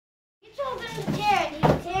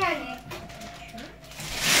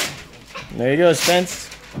There you go, Spence.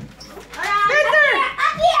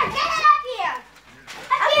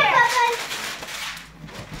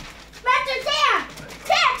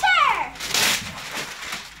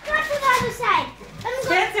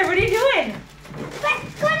 Spencer, what are you doing? Go to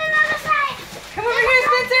the other side. Come over here,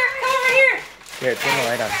 Spencer. Come over here. Here, turn the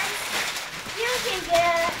light on. You can get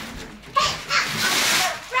it. Hey,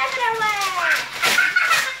 run it away.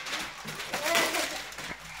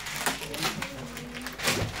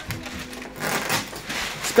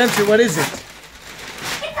 Spencer, what is it? It's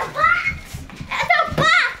a box. It's a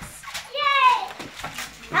box. Yay.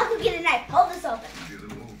 I'll go get a knife. Hold this open.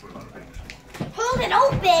 Hold it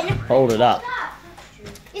open. Hold it up.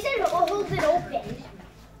 You said hold it open.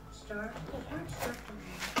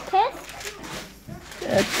 Kiss?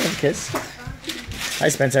 Yeah, kiss. Hi,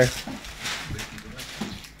 Spencer.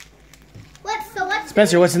 What's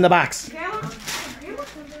Spencer, what's in the box? Grandma?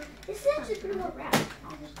 This is actually pretty well wrapped.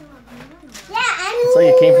 Yeah, It's like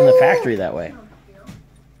it came from the factory that way.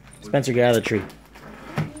 Spencer, get out of the tree.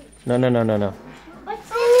 No. What's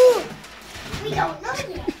this? We don't know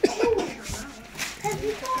yet.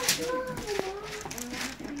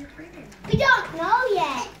 We don't know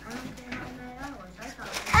yet.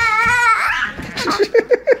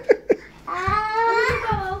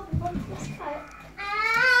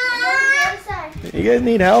 You guys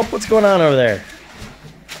need help? What's going on over there?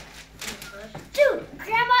 Dude,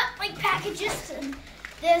 Grandma like packages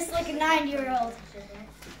this like a 9-year-old.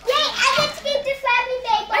 Yay! I get to keep this wrapping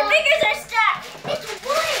paper. My fingers are stuck. It's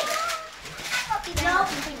wood. No,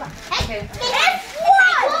 hey, it's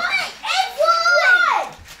wood.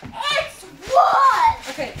 It's wood.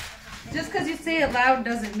 Okay, just because you say it loud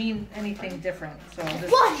doesn't mean anything different. So Wood.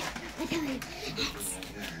 just... I tell you, it's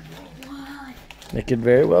wood. It could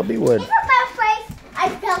very well be wood. It's a bad place. I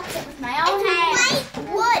felt it with my own hands.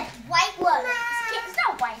 White wood. White wood. It's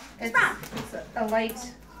not white. It's brown. It's a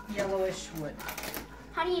light yellowish wood.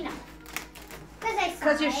 How do you know?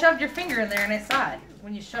 Because you shoved your finger in there and I saw it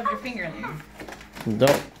when you shoved your finger in there.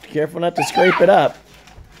 Don't be careful not to scrape it up.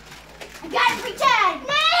 I gotta pretend.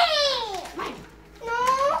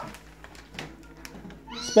 No.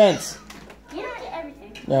 Spence. You don't get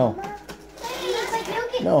everything. No.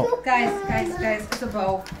 No. Guys, it's a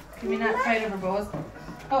bow. Can we not fight over bows?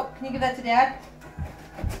 Oh, can you give that to Dad?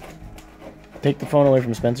 Take the phone away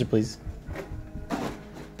from Spencer, please.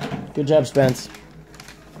 Good job, Spence.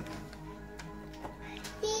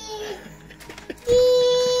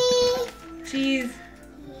 Cheese.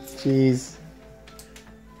 Jeez.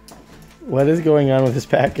 What is going on with this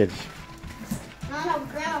package? No,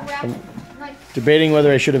 Grandma wrapped like. Debating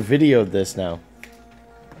whether I should have videoed this now.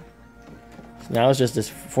 Now it's just this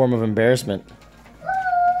form of embarrassment.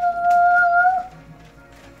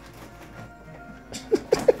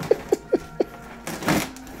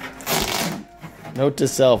 Note to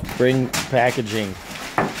self, bring packaging. It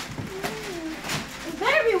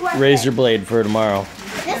better be worth Razor it. blade for tomorrow.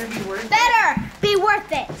 Better be worth it. Better be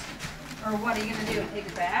worth it. Or what are you going to do? Take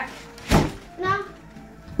it back? No.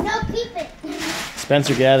 No, keep it.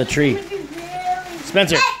 Spencer, get out of the tree.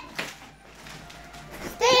 Spencer! Stay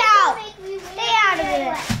out. Stay out of it.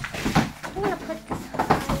 I'm going to put this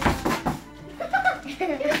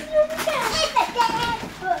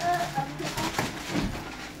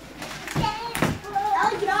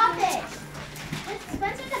Oh, get off it.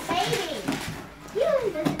 Spencer's a baby. He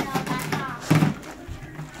doesn't know about that.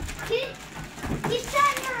 He's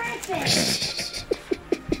trying to hurt it.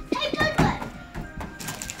 Hey, good one.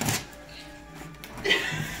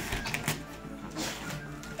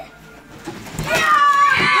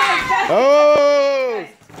 Oh!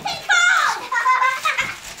 He's cold.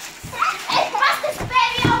 It must have spit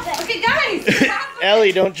me open. Okay, guys. Stop.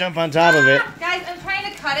 Ellie, don't jump on top of it. Guys, I'm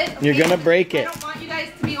trying to cut it. Okay? You're gonna break I it. don't want you guys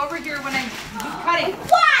to be over here when I'm cutting.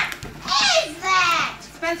 What is that?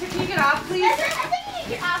 Spencer, can you get off, please? I think you can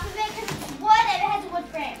get off of it because it's wood and it has a wood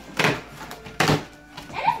frame.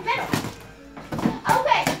 And it's metal.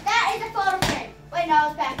 Okay, that is a photo frame. Wait, no,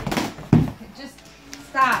 it's back. Just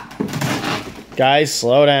stop. Guys,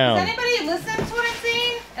 slow Does down. anybody listen to what I'm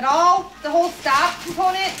saying at all? The whole stop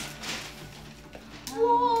component?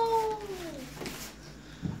 Whoa.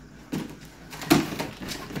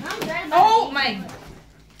 Oh my.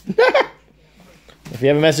 If you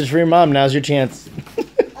have a message for your mom, now's your chance.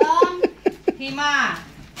 Hey, Ma.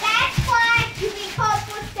 That's why you be called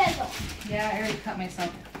for sizzle. Yeah, I already cut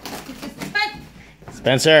myself.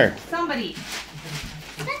 Spencer. Somebody.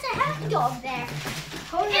 Spencer, how did you go over there?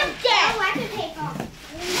 Hold it there. No wrapping paper.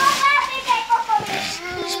 No wrapping paper for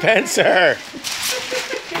me. Spencer.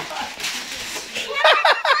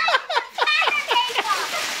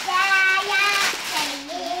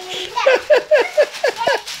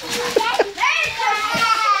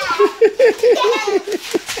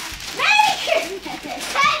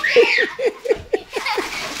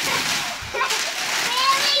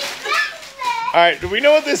 All right, do we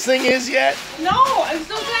know what this thing is yet? No, I'm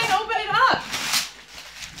still trying to open it up.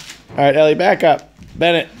 All right, Ellie, back up.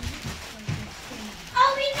 Bennett.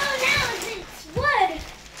 Oh, we know now it's wood.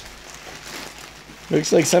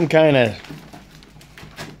 Looks like some kind of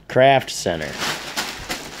craft center.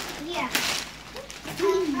 Yeah.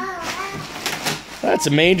 That's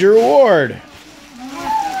a major award.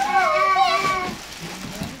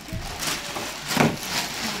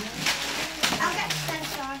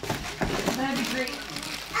 That'd be great.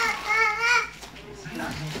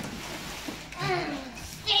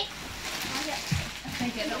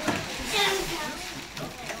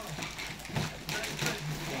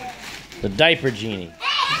 The diaper genie.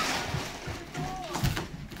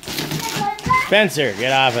 Spencer,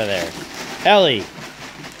 get off of there. Ellie,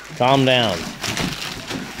 calm down.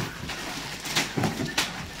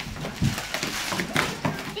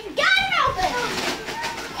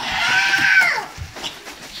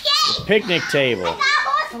 The picnic table.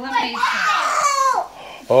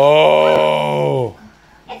 Oh.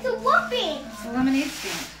 It's a whooping. It's a lemonade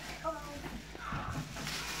stand.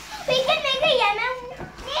 We can make a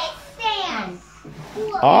lemonade stand.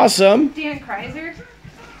 Awesome. Dan Kreiser,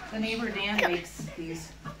 the neighbor Dan makes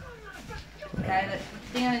these. The guy that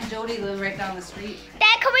Dan and Jody live right down the street.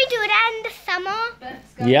 Dad, can we do that in the summer?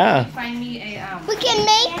 Yeah. Find me a We can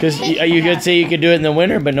make. Because you could say you could do it in the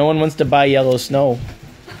winter, but no one wants to buy yellow snow.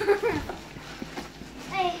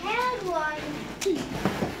 I had one.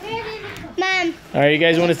 Where did it go? Mom. All right, you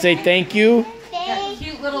guys want to say thank you? Got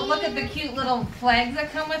cute little. Look at the cute little flags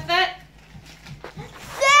that come with it.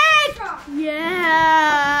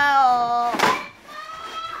 Yeah.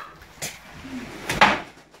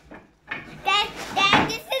 Dad,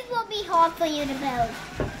 this will be hard for you to build.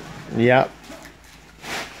 Yep.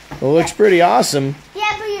 Well, it looks pretty awesome.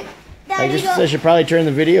 Yeah, but you. I should probably turn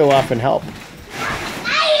the video off and help. Bennett,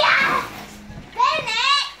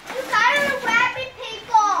 you gotta wrap it,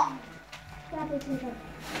 people.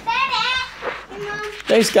 Bennett,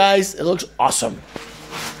 Thanks, guys. It looks awesome.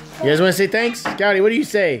 You guys want to say thanks? Scotty, what do you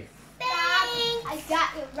say? thanks. I got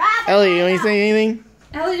you wrapped. Ellie, you want to say anything?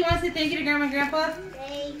 Ellie, you want to say thank you to Grandma and Grandpa?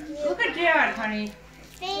 Thank you. Look at Dad, honey.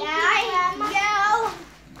 Thank you.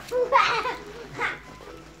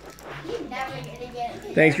 You're never gonna get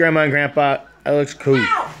it. Thanks, Grandma and Grandpa. That looks cool.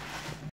 Ow.